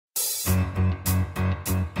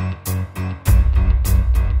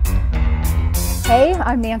Hey,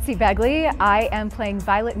 I'm Nancy Begley. I am playing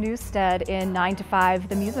Violet Newstead in 9 to 5,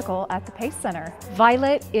 the musical at the Pace Center.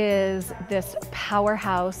 Violet is this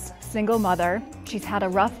powerhouse single mother. She's had a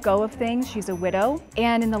rough go of things. She's a widow.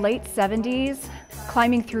 And in the late 70s,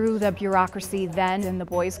 climbing through the bureaucracy then in the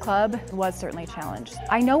boys' club was certainly a challenge.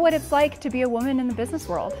 I know what it's like to be a woman in the business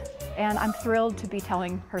world, and I'm thrilled to be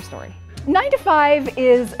telling her story. 9 to 5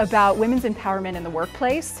 is about women's empowerment in the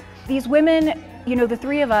workplace. These women, you know, the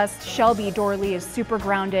three of us, Shelby, Dolly, is super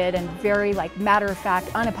grounded and very matter-of-fact,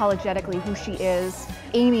 unapologetically who she is.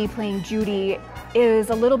 Amy, playing Judy,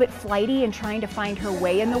 is a little bit flighty and trying to find her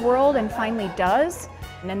way in the world and finally does.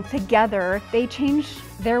 And then together, they change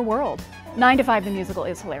their world. 9 to 5, the musical,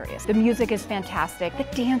 is hilarious. The music is fantastic, the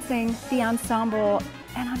dancing, the ensemble,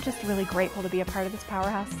 and I'm just really grateful to be a part of this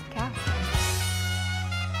powerhouse cast.